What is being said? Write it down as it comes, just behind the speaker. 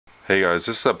Hey guys,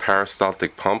 this is a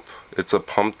peristaltic pump. It's a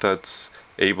pump that's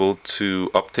able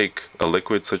to uptake a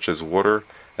liquid such as water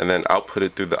and then output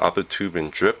it through the other tube in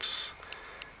drips.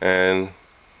 And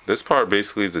this part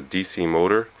basically is a DC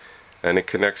motor, and it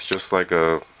connects just like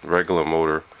a regular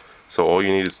motor. So all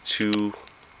you need is two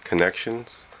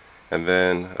connections and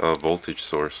then a voltage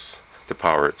source to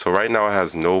power it. So right now it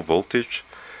has no voltage.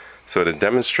 So to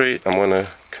demonstrate, I'm going to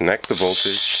connect the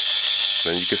voltage,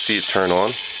 then you can see it turn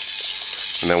on.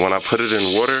 And then when I put it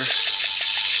in water,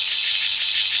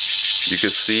 you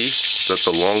can see that the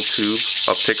long tube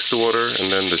uptakes the water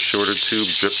and then the shorter tube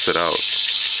drips it out.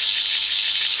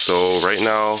 So right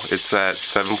now it's at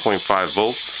 7.5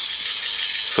 volts.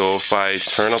 So if I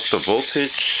turn up the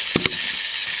voltage,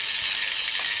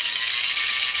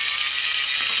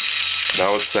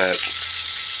 now it's at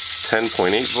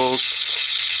 10.8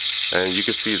 volts, and you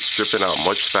can see it's dripping out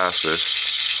much faster.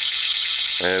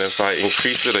 And if I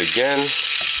increase it again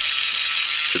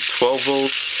to 12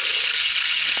 volts,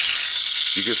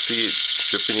 you can see it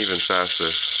dripping even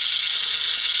faster.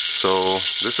 So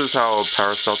this is how a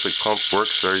peristaltic pump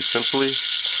works, very simply.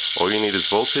 All you need is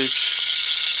voltage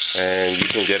and you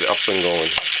can get it up and going.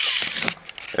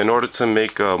 In order to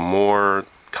make a more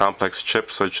complex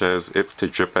chip, such as if to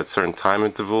drip at certain time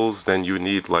intervals, then you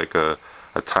need like a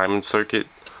timing circuit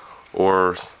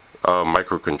or a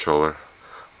microcontroller.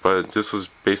 But this was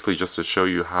basically just to show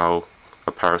you how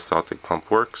a peristaltic pump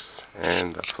works,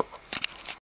 and that's all.